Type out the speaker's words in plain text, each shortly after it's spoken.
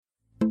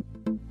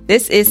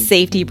This is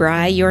Safety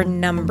Bri, your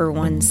number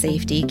one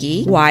safety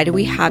geek. Why do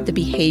we have the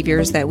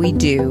behaviors that we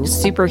do?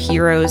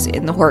 Superheroes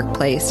in the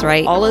workplace,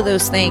 right? All of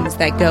those things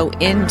that go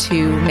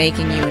into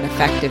making you an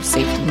effective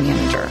safety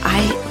manager.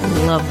 I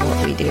love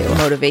what we do.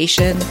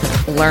 Motivation,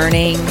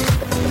 learning,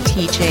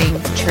 teaching,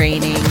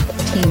 training,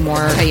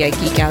 teamwork. I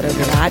geek out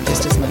over that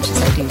just as much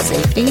as I do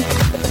safety.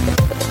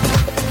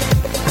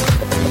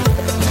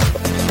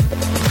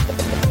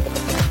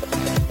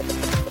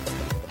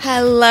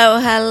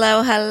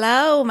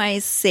 Hello, my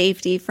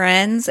safety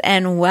friends,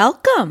 and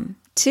welcome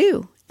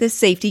to the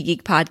Safety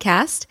Geek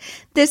Podcast.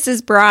 This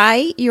is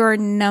Bri, your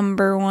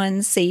number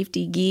one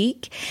safety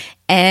geek.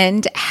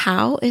 And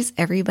how is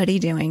everybody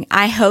doing?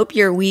 I hope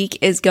your week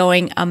is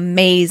going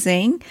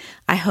amazing.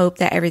 I hope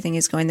that everything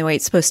is going the way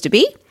it's supposed to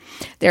be.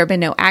 There have been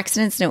no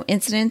accidents, no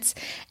incidents,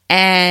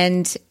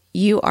 and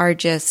you are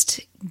just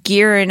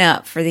gearing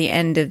up for the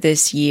end of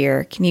this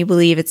year. Can you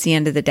believe it's the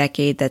end of the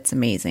decade? That's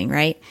amazing,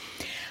 right?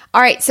 All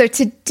right, so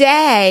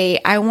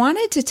today I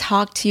wanted to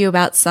talk to you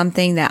about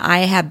something that I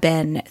have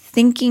been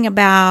thinking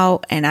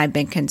about and I've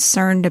been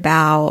concerned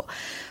about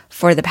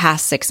for the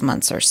past 6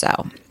 months or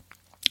so.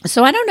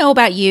 So I don't know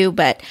about you,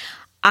 but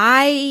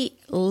I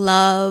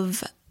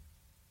love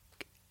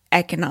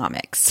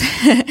economics.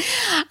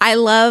 I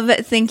love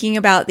thinking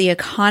about the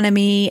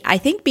economy. I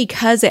think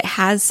because it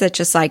has such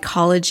a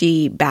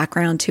psychology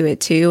background to it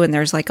too, and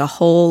there's like a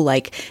whole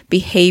like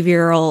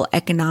behavioral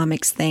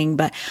economics thing,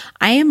 but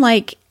I am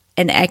like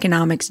an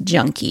economics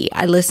junkie.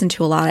 I listen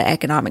to a lot of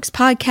economics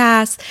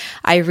podcasts.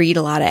 I read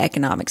a lot of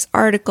economics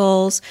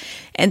articles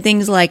and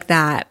things like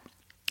that.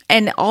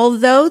 And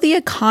although the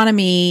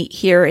economy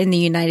here in the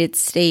United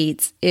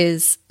States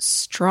is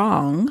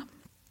strong,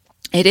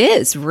 it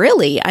is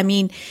really. I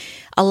mean,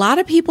 a lot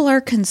of people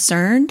are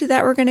concerned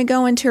that we're going to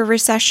go into a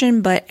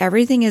recession, but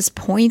everything is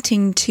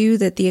pointing to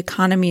that the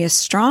economy is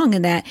strong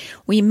and that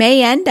we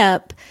may end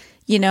up,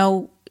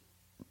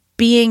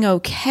 being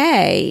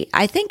okay.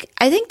 I think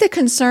the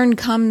concern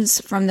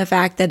comes from the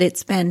fact that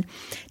it's been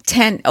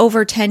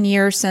over 10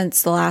 years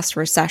since the last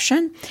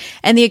recession,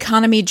 and the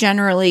economy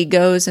generally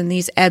goes in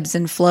these ebbs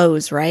and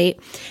flows, right?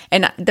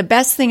 And the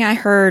best thing I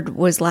heard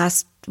was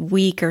last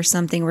week or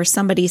something where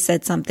somebody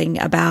said something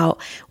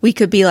about we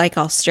could be like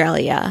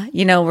Australia,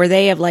 where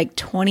they have like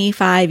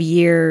 25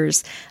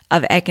 years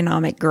of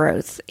economic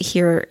growth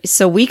here.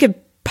 So we could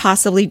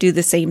possibly do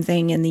the same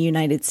thing in the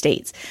United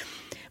States.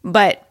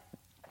 But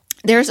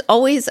there's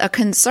always a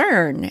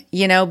concern,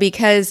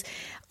 because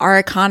our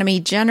economy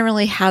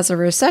generally has a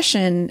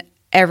recession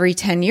every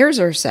 10 years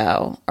or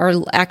so,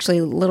 or actually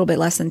a little bit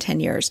less than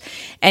 10 years.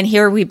 And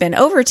here we've been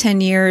over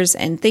 10 years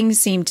and things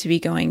seem to be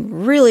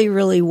going really,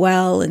 really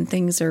well and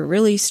things are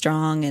really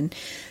strong and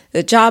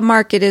the job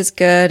market is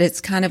good. It's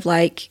kind of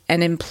like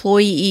an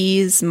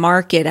employees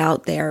market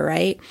out there,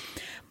 right?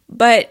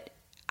 But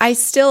I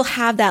still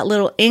have that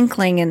little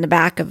inkling in the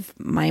back of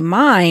my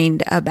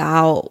mind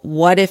about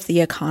what if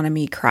the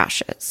economy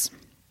crashes?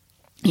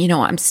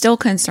 I'm still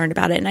concerned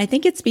about it. And I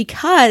think it's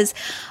because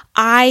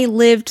I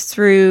lived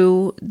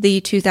through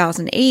the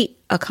 2008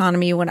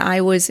 economy when I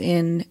was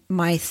in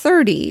my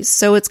 30s.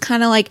 So it's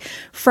kind of like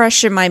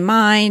fresh in my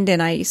mind.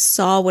 And I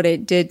saw what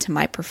it did to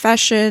my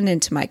profession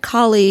and to my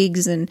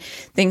colleagues and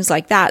things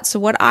like that. So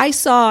what I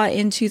saw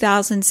in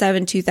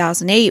 2007,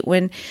 2008,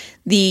 when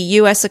the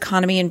US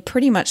economy and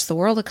pretty much the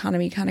world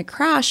economy kind of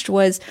crashed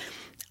was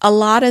a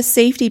lot of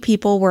safety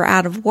people were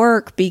out of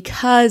work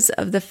because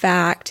of the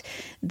fact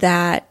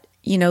that,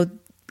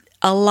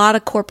 a lot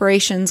of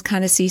corporations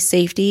kind of see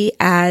safety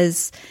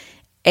as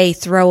a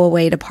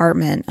throwaway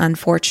department,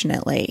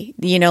 unfortunately.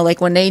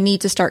 Like when they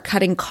need to start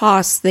cutting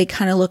costs, they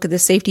kind of look at the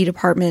safety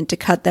department to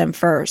cut them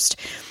first.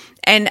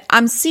 And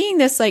I'm seeing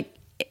this like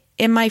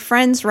in my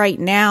friends right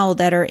now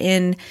that are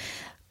in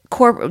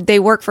they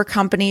work for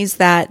companies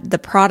that the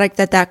product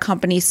that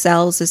company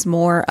sells is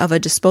more of a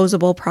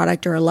disposable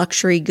product or a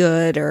luxury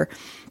good or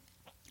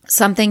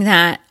something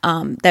that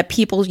that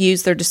people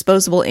use their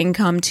disposable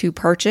income to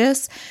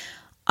purchase.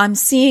 I'm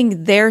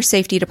seeing their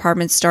safety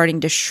departments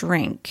starting to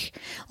shrink.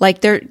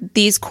 Like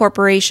these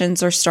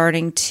corporations are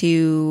starting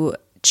to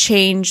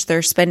change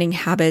their spending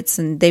habits,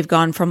 and they've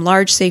gone from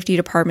large safety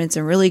departments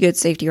and really good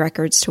safety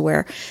records to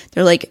where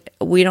they're like,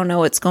 we don't know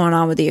what's going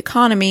on with the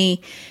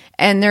economy,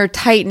 and they're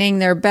tightening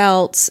their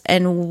belts.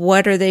 And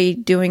what are they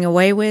doing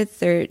away with?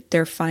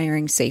 They're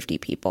firing safety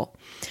people.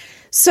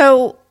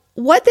 So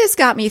what this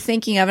got me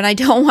thinking of, and I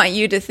don't want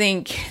you to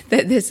think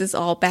that this is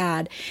all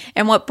bad,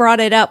 and what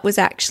brought it up was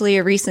actually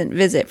a recent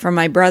visit from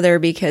my brother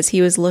because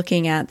he was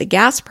looking at the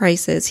gas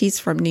prices. He's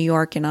from New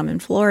York and I'm in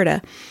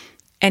Florida.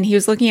 And he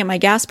was looking at my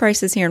gas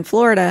prices here in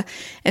Florida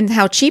and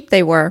how cheap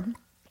they were.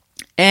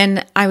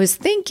 And I was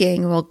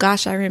thinking, well,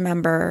 gosh, I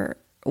remember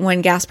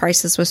when gas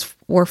prices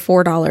were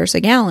 $4 a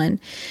gallon.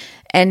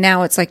 And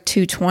now it's like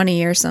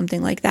 $2.20 or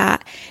something like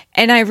that.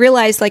 And I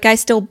realized like I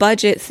still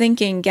budget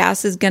thinking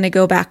gas is going to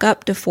go back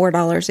up to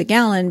 $4 a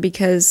gallon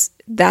because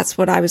that's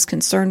what I was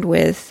concerned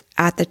with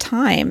at the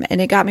time. And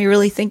it got me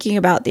really thinking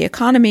about the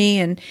economy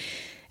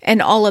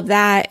and all of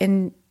that.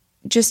 And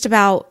just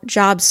about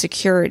job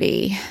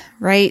security,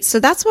 right? So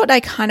that's what I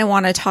kind of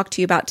want to talk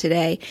to you about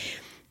today.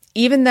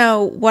 Even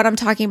though what I'm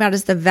talking about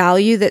is the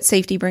value that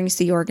safety brings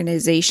to the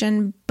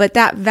organization, but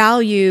that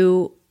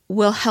value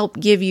will help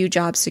give you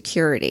job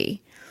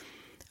security.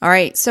 All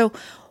right. So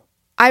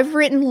I've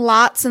written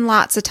lots and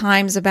lots of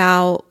times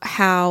about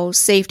how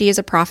safety is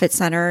a profit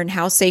center and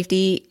how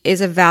safety is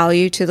a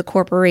value to the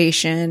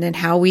corporation and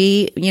how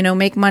we,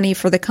 make money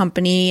for the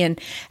company and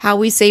how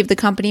we save the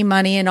company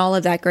money and all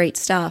of that great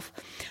stuff.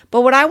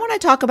 But what I want to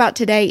talk about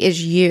today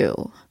is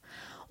you.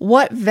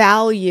 What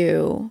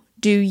value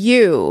do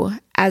you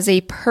as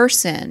a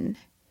person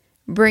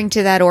bring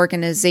to that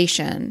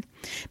organization?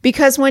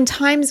 Because when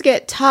times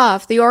get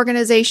tough, the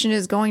organization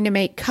is going to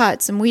make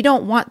cuts and we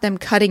don't want them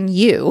cutting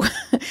you.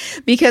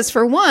 Because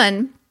for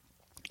one,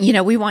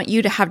 we want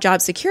you to have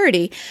job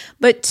security.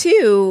 But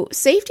two,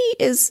 safety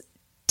is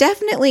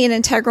definitely an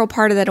integral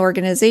part of that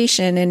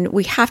organization and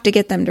we have to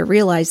get them to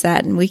realize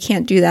that, and we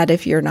can't do that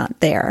if you're not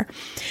there.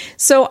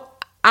 So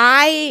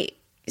I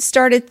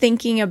started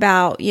thinking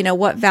about,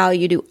 what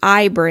value do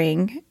I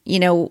bring,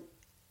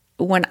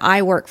 when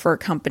I work for a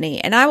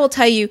company. And I will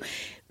tell you,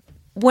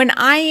 when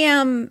I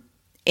am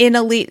in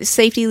a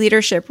safety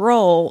leadership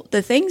role,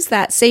 the things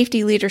that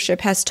safety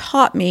leadership has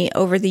taught me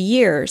over the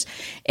years,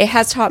 it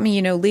has taught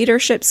me,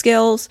 leadership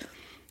skills,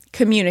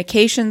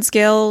 communication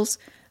skills,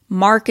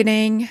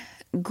 marketing,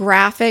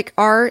 graphic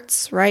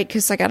arts, right?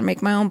 Because I got to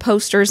make my own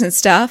posters and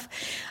stuff.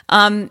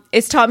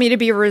 It's taught me to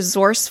be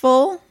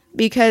resourceful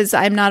because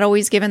I'm not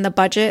always given the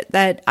budget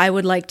that I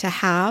would like to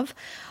have.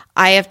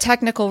 I have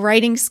technical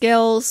writing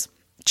skills,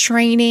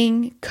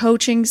 training,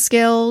 coaching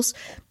skills.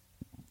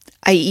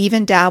 I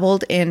even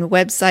dabbled in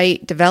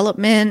website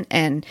development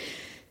and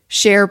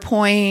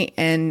SharePoint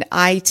and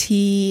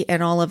IT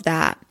and all of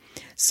that.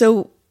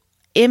 So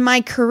in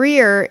my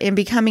career in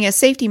becoming a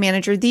safety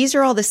manager, these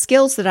are all the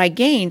skills that I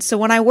gained. So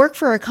when I work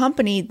for a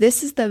company,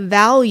 this is the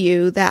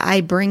value that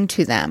I bring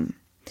to them.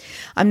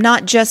 I'm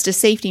not just a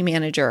safety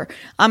manager.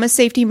 I'm a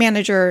safety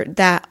manager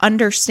that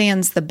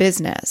understands the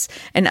business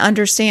and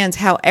understands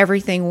how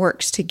everything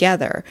works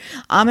together.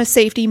 I'm a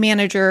safety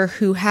manager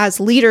who has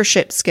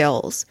leadership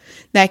skills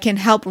that can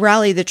help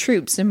rally the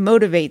troops and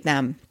motivate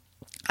them.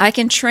 I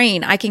can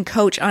train, I can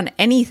coach on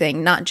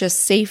anything, not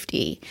just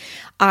safety.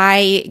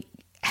 I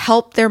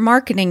help their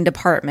marketing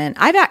department.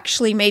 I've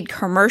actually made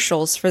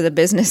commercials for the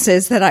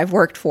businesses that I've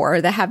worked for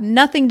that have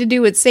nothing to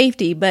do with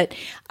safety, but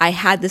I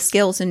had the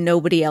skills and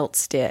nobody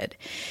else did.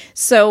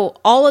 So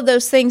all of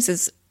those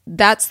things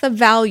that's the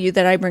value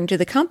that I bring to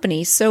the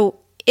company. So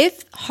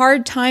if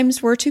hard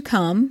times were to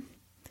come,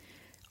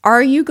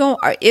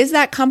 is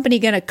that company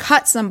going to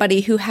cut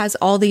somebody who has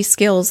all these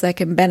skills that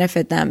can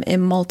benefit them in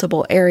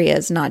multiple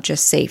areas, not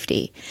just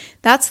safety?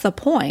 That's the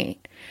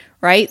point,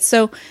 right?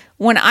 So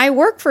when I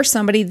work for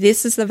somebody,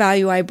 this is the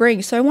value I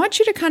bring. So I want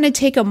you to kind of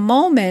take a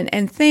moment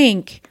and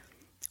think,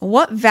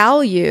 what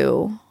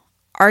value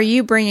are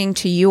you bringing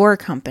to your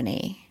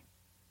company?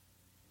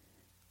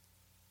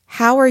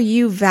 How are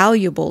you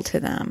valuable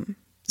to them?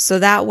 So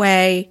that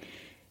way,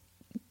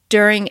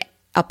 during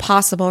a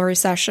possible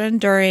recession,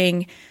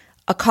 during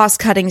a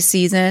cost-cutting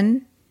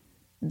season,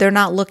 they're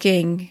not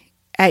looking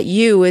at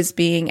you as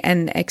being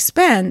an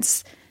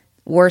expense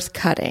worth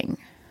cutting.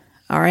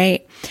 All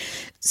right?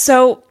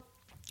 So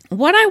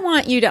what I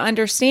want you to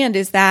understand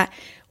is that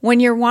when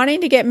you're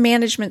wanting to get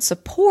management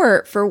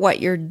support for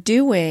what you're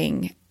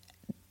doing,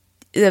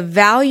 the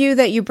value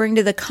that you bring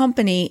to the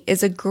company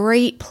is a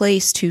great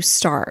place to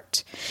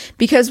start.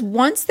 Because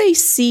once they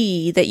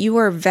see that you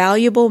are a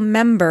valuable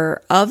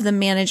member of the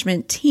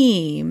management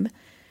team,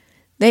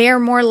 they are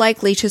more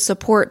likely to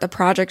support the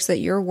projects that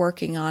you're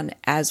working on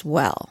as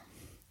well.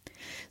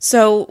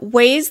 So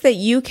ways that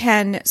you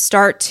can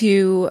start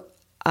to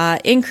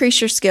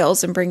increase your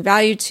skills and bring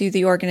value to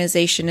the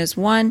organization is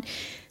one,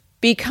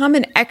 become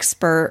an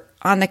expert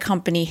on the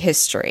company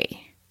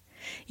history.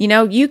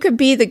 You could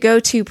be the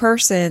go-to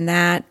person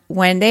that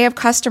when they have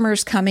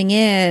customers coming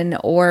in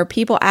or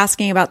people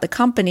asking about the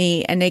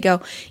company and they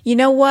go, you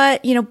know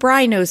what,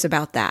 Bri knows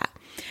about that.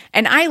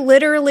 And I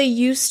literally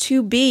used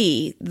to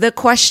be the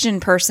question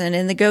person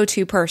and the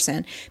go-to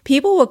person.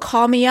 People would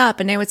call me up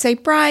and they would say,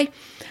 Bri,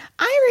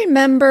 I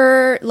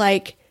remember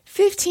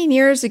 15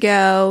 years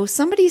ago,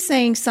 somebody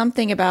saying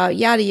something about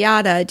yada,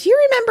 yada. Do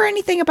you remember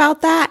anything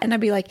about that? And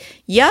I'd be like,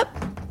 yep.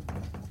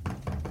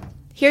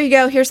 Here you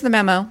go. Here's the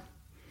memo.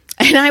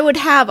 And I would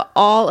have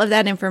all of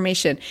that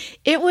information.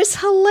 It was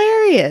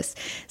hilarious.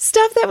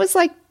 Stuff that was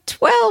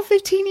 12,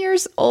 15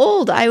 years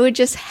old, I would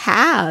just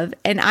have.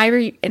 And I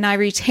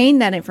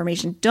retained that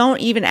information.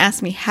 Don't even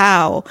ask me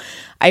how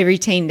I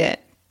retained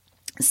it.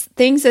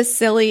 Things as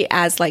silly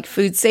as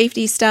food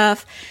safety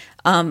stuff,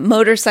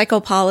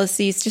 motorcycle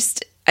policies,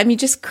 just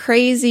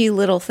crazy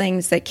little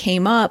things that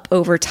came up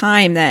over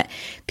time that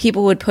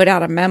people would put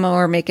out a memo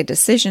or make a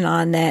decision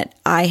on that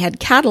I had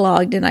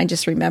cataloged and I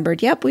just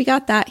remembered, yep, we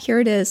got that. Here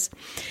it is.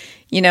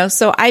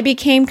 So I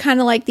became kind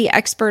of like the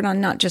expert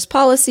on not just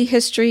policy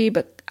history,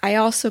 but I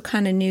also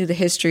kind of knew the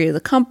history of the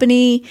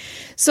company.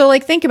 So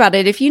like, think about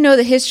it. If you know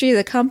the history of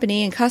the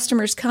company and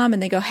customers come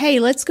and they go, hey,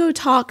 let's go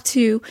talk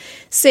to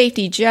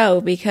Safety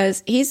Joe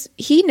because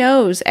he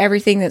knows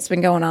everything that's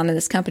been going on in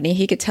this company.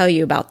 He could tell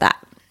you about that.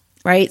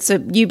 Right?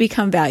 So you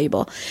become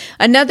valuable.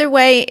 Another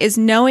way is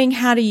knowing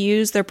how to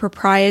use their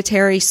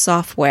proprietary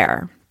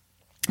software.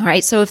 All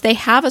right. So if they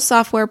have a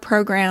software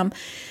program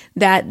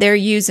that they're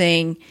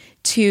using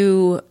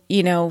to,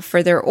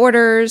 for their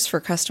orders,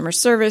 for customer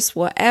service,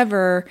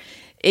 whatever,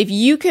 if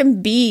you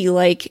can be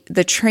like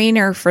the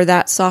trainer for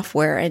that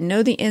software and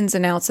know the ins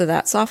and outs of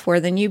that software,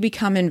 then you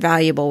become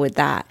invaluable with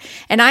that.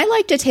 And I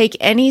like to take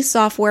any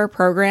software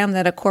program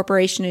that a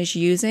corporation is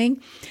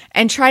using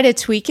and try to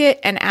tweak it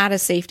and add a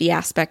safety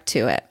aspect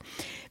to it.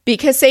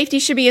 Because safety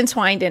should be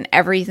entwined in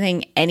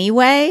everything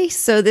anyway.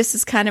 So this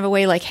is kind of a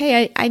way like,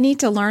 hey, I need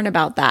to learn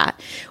about that.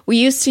 We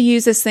used to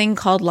use this thing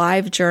called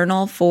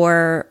LiveJournal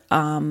for,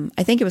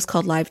 I think it was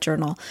called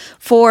LiveJournal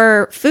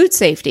for food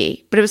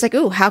safety. But it was like,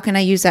 oh, how can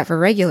I use that for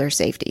regular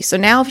safety? So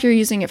now if you're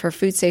using it for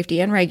food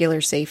safety and regular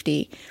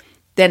safety,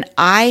 then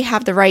I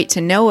have the right to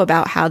know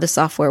about how the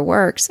software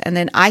works. And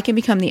then I can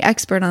become the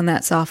expert on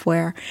that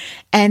software.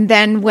 And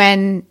then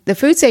when the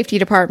food safety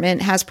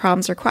department has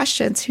problems or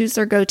questions, who's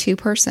their go-to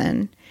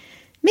person?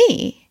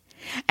 Me.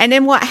 And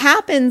then what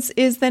happens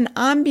is then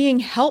I'm being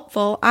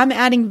helpful. I'm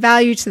adding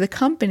value to the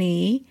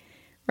company,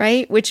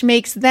 right? Which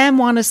makes them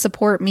want to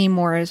support me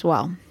more as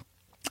well.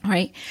 All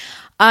right.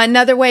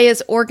 Another way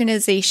is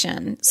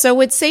organization. So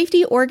with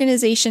safety,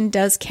 organization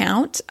does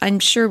count. I'm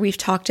sure we've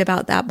talked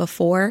about that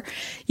before.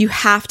 You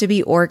have to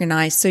be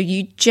organized. So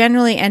you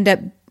generally end up,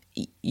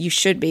 you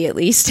should be at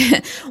least,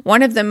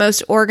 one of the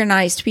most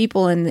organized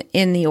people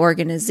in the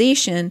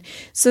organization.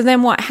 So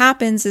then what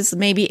happens is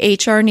maybe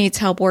HR needs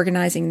help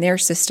organizing their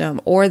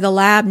system or the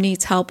lab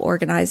needs help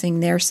organizing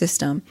their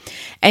system.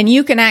 And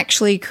you can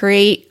actually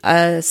create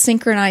a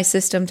synchronized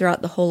system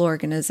throughout the whole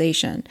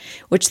organization,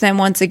 which then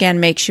once again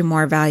makes you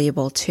more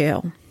valuable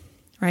too,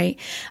 right?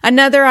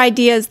 Another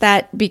idea is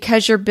that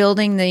because you're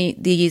building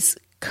these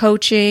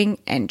coaching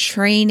and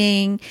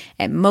training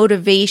and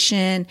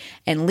motivation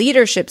and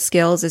leadership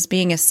skills as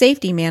being a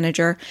safety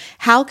manager,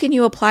 how can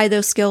you apply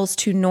those skills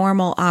to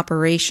normal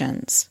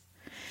operations?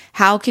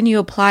 How can you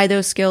apply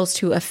those skills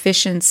to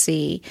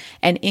efficiency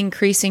and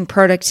increasing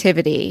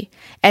productivity?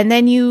 And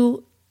then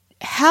you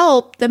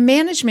help the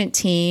management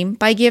team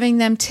by giving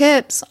them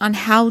tips on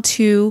how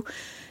to,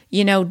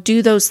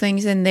 do those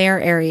things in their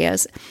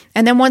areas.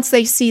 And then once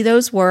they see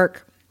those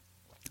work,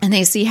 and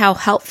they see how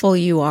helpful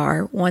you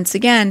are, once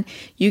again,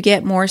 you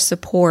get more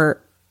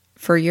support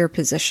for your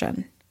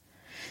position.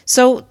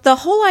 So the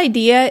whole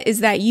idea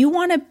is that you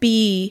want to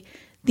be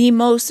the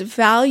most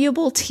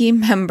valuable team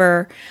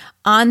member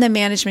on the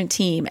management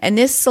team. And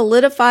this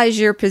solidifies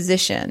your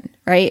position,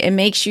 right? It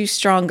makes you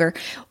stronger.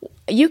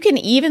 You can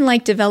even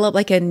develop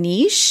a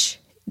niche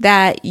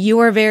that you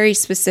are very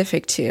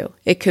specific to.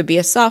 It could be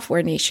a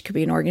software niche. It could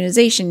be an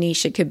organization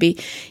niche. It could be,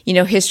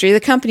 history of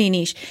the company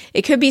niche.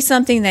 It could be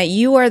something that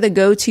you are the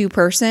go-to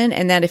person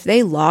and that if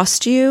they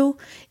lost you,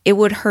 it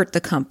would hurt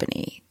the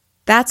company.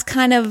 That's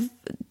kind of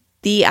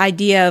the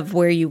idea of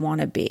where you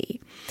want to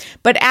be.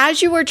 But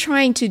as you are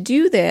trying to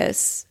do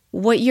this,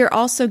 what you're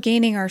also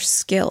gaining are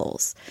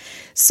skills.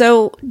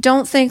 So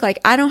don't think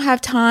I don't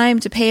have time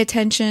to pay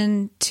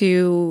attention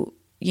to,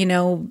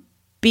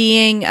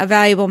 being a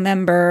valuable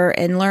member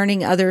and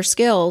learning other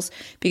skills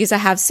because I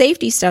have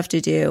safety stuff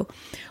to do.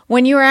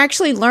 When you're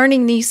actually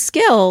learning these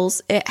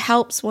skills, it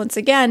helps once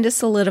again to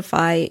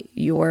solidify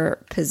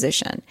your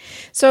position.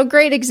 So a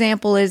great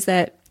example is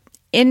that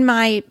in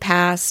my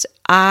past,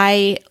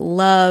 I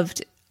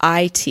loved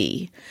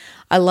IT.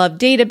 I love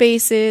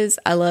databases.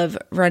 I love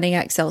running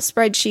Excel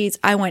spreadsheets.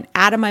 I went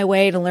out of my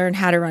way to learn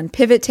how to run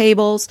pivot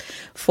tables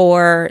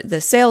for the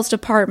sales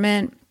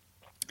department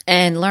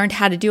and learned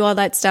how to do all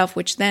that stuff,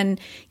 which then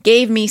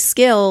gave me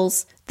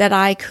skills that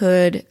I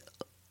could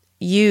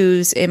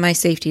use in my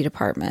safety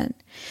department.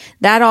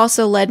 That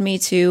also led me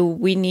to,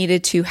 we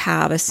needed to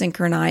have a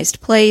synchronized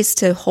place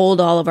to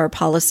hold all of our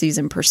policies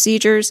and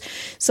procedures.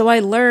 So I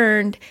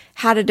learned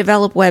how to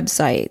develop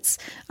websites.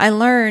 I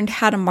learned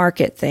how to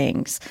market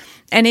things.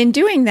 And in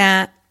doing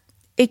that,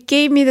 it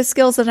gave me the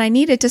skills that I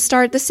needed to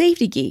start the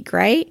Safety Geek,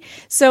 right?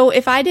 So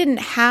if I didn't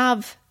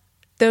have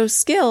those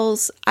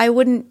skills, I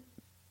wouldn't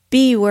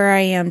be where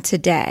I am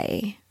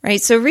today,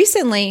 right? So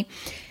recently,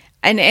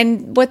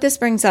 and what this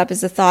brings up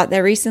is the thought that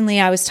recently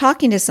I was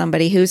talking to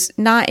somebody who's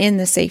not in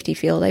the safety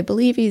field. I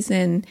believe he's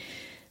in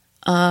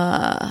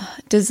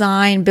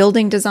design,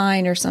 building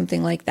design or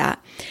something like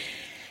that.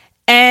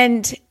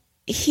 And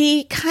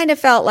he kind of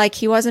felt like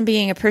he wasn't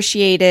being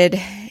appreciated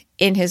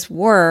in his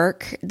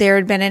work. There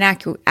had been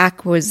an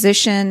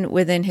acquisition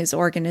within his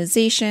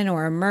organization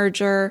or a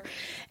merger,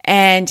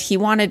 and he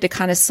wanted to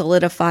kind of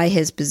solidify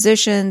his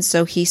position.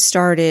 So he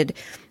started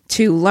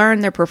to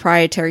learn their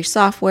proprietary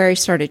software. He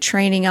started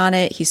training on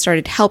it. He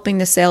started helping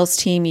the sales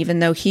team, even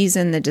though he's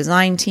in the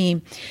design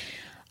team.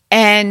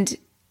 And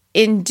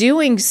in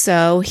doing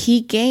so,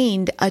 he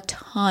gained a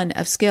ton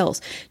of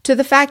skills, to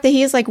the fact that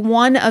he is like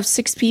one of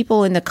 6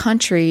 people in the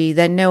country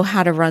that know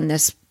how to run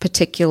this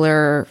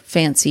particular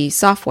fancy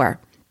software,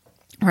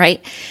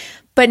 right?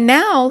 But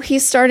now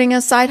he's starting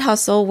a side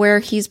hustle where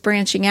he's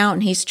branching out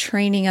and he's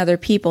training other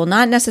people,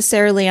 not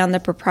necessarily on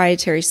the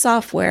proprietary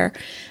software,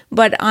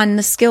 but on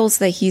the skills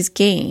that he's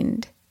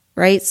gained,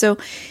 right? So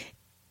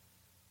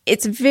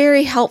it's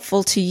very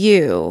helpful to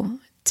you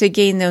to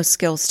gain those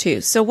skills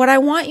too. So what I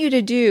want you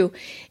to do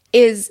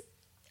is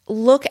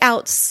look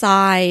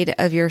outside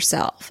of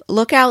yourself.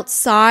 Look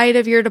outside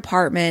of your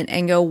department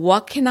and go,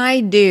 what can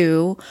I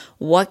do?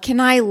 What can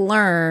I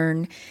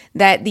learn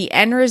that the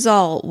end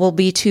result will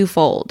be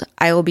twofold?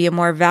 I will be a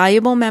more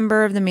valuable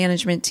member of the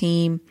management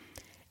team,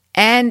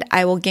 and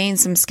I will gain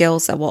some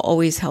skills that will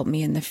always help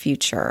me in the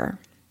future,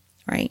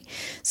 right?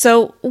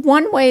 So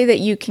one way that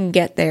you can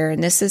get there,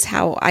 and this is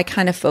how I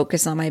kind of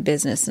focus on my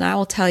business, and I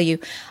will tell you,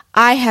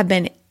 I have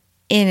been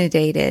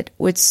inundated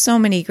with so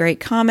many great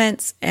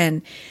comments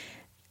and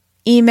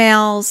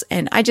emails,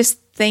 and I just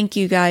thank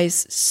you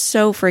guys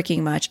so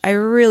freaking much. I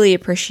really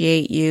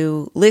appreciate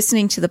you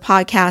listening to the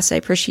podcast. I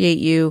appreciate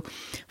you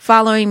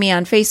following me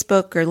on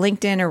Facebook or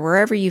LinkedIn or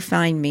wherever you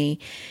find me.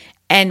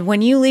 And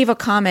when you leave a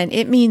comment,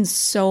 it means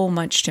so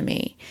much to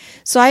me.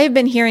 So I have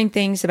been hearing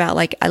things about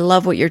like, I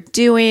love what you're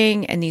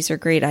doing and these are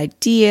great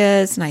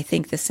ideas and I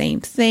think the same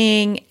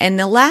thing. And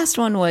the last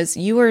one was,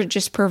 you are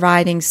just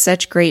providing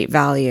such great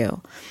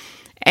value.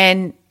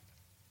 And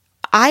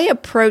I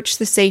approach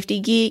the Safety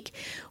Geek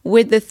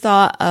with the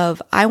thought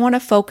of, I want to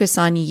focus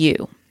on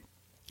you.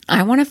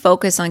 I want to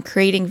focus on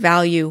creating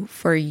value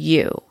for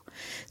you.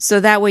 So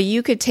that way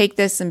you could take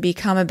this and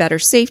become a better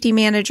safety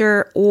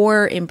manager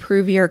or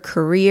improve your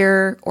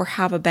career or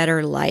have a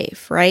better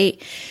life,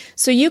 right?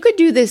 So you could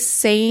do this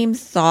same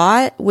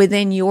thought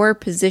within your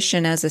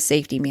position as a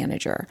safety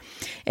manager.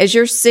 As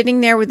you're sitting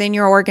there within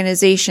your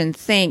organization,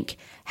 think,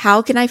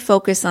 how can I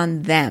focus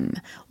on them?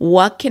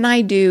 What can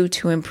I do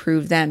to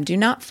improve them? Do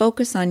not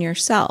focus on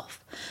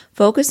yourself.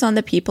 Focus on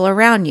the people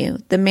around you,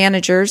 the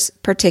managers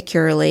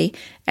particularly,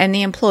 and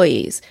the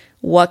employees.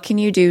 What can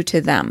you do to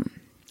them?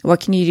 What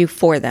can you do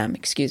for them?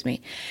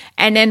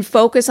 And then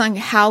focus on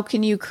how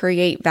can you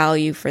create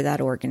value for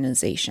that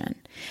organization.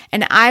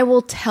 And I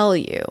will tell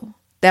you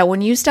that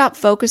when you stop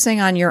focusing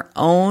on your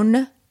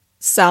own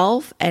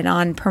self and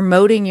on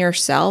promoting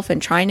yourself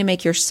and trying to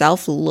make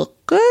yourself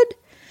look good,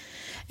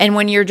 and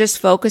when you're just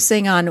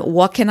focusing on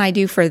what can I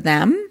do for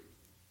them,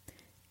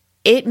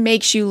 it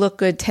makes you look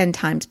good 10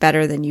 times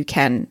better than you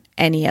can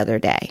any other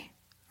day.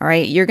 All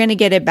right. You're going to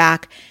get it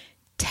back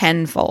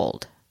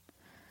tenfold.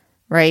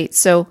 Right.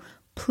 So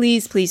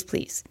please, please,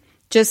 please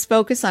just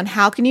focus on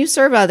how can you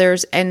serve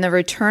others. And the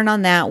return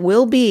on that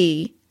will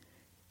be,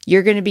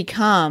 you're going to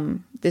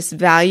become this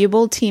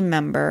valuable team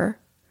member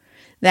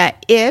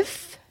that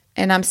if,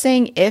 and I'm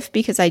saying if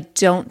because I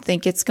don't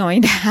think it's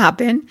going to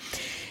happen,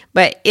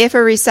 but if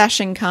a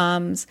recession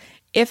comes,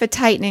 if a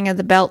tightening of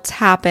the belts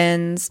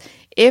happens,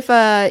 if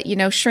a,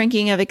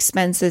 shrinking of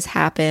expenses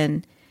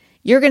happen,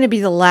 you're going to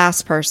be the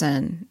last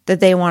person that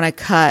they want to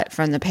cut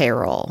from the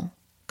payroll,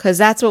 because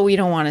that's what we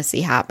don't want to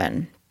see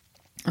happen.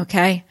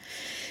 Okay.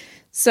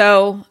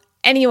 So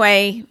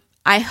anyway,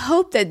 I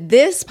hope that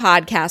this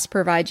podcast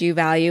provides you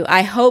value.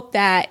 I hope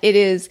that it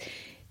is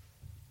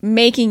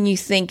making you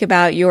think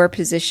about your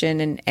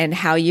position and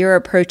how you're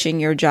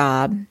approaching your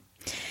job.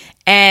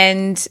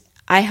 And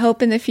I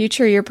hope in the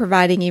future you're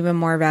providing even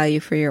more value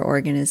for your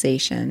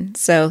organization.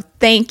 So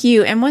thank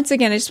you. And once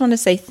again, I just want to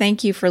say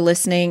thank you for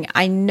listening.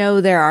 I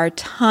know there are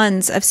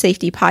tons of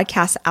safety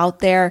podcasts out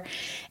there,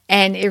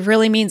 and it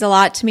really means a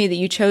lot to me that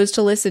you chose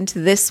to listen to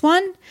this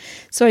one.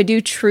 So I do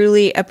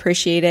truly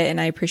appreciate it, and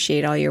I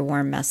appreciate all your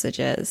warm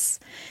messages.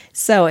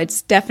 So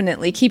it's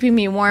definitely keeping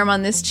me warm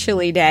on this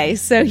chilly day.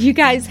 So you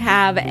guys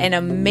have an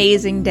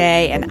amazing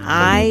day, and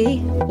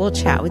I will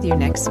chat with you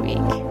next week.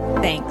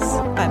 Thanks.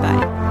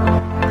 Bye-bye.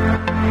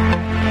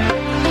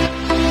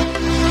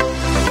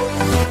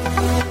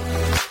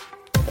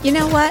 You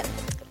know what?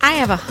 I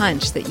have a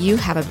hunch that you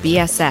have a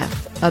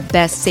BSF, a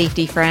best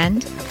safety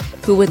friend,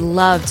 who would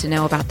love to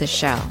know about this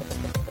show.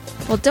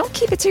 Well, don't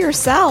keep it to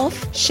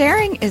yourself.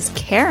 Sharing is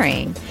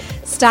caring.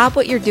 Stop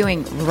what you're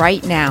doing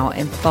right now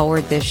and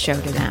forward this show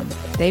to them.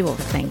 They will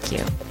thank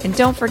you. And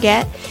don't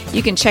forget,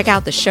 you can check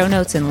out the show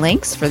notes and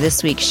links for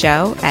this week's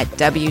show at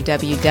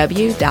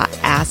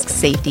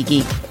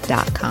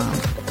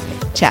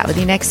www.asksafetygeek.com. Chat with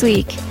you next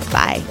week.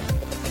 Bye.